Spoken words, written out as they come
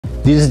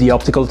This is the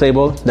optical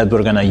table that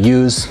we're gonna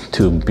use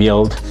to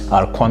build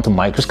our quantum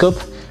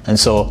microscope. And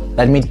so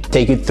let me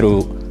take you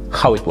through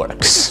how it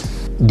works.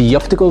 The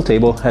optical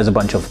table has a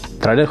bunch of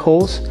threaded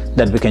holes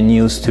that we can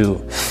use to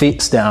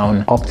fit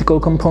down optical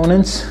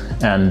components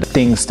and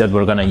things that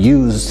we're gonna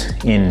use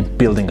in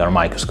building our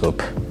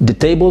microscope. The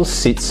table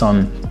sits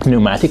on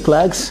pneumatic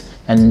legs,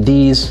 and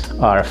these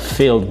are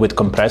filled with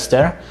compressed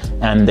air,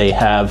 and they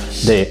have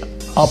the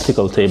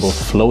optical table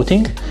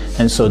floating.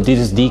 And so this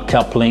is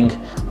decoupling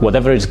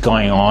whatever is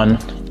going on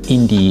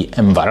in the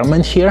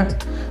environment here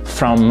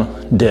from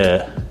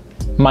the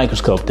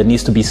microscope that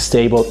needs to be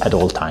stable at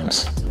all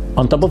times.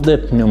 On top of the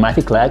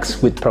pneumatic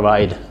legs, which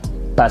provide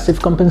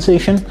passive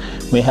compensation,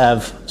 we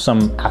have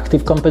some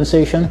active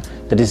compensation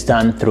that is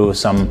done through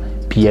some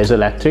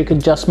piezoelectric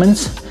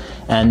adjustments.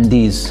 And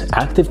this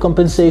active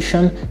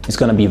compensation is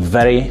going to be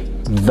very,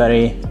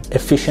 very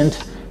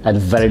efficient at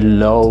very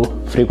low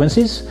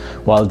frequencies,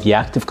 while the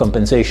active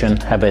compensation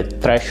have a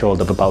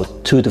threshold of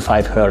about 2 to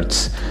 5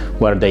 hertz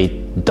where they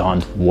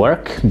don't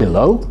work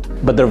below,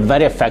 but they're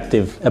very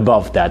effective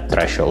above that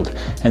threshold.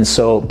 And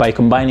so by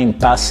combining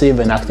passive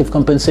and active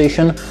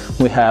compensation,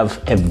 we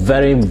have a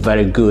very,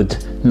 very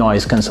good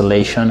noise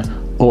cancellation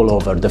all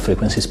over the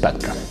frequency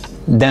spectrum.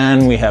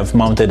 Then we have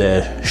mounted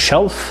a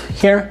shelf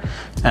here,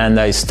 and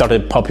I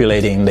started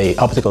populating the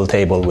optical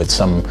table with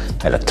some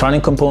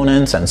electronic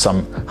components and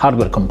some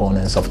hardware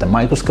components of the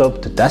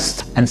microscope to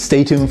test. And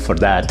stay tuned for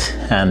that,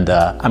 and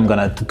I'm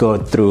gonna go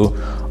through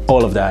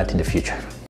all of that in the future.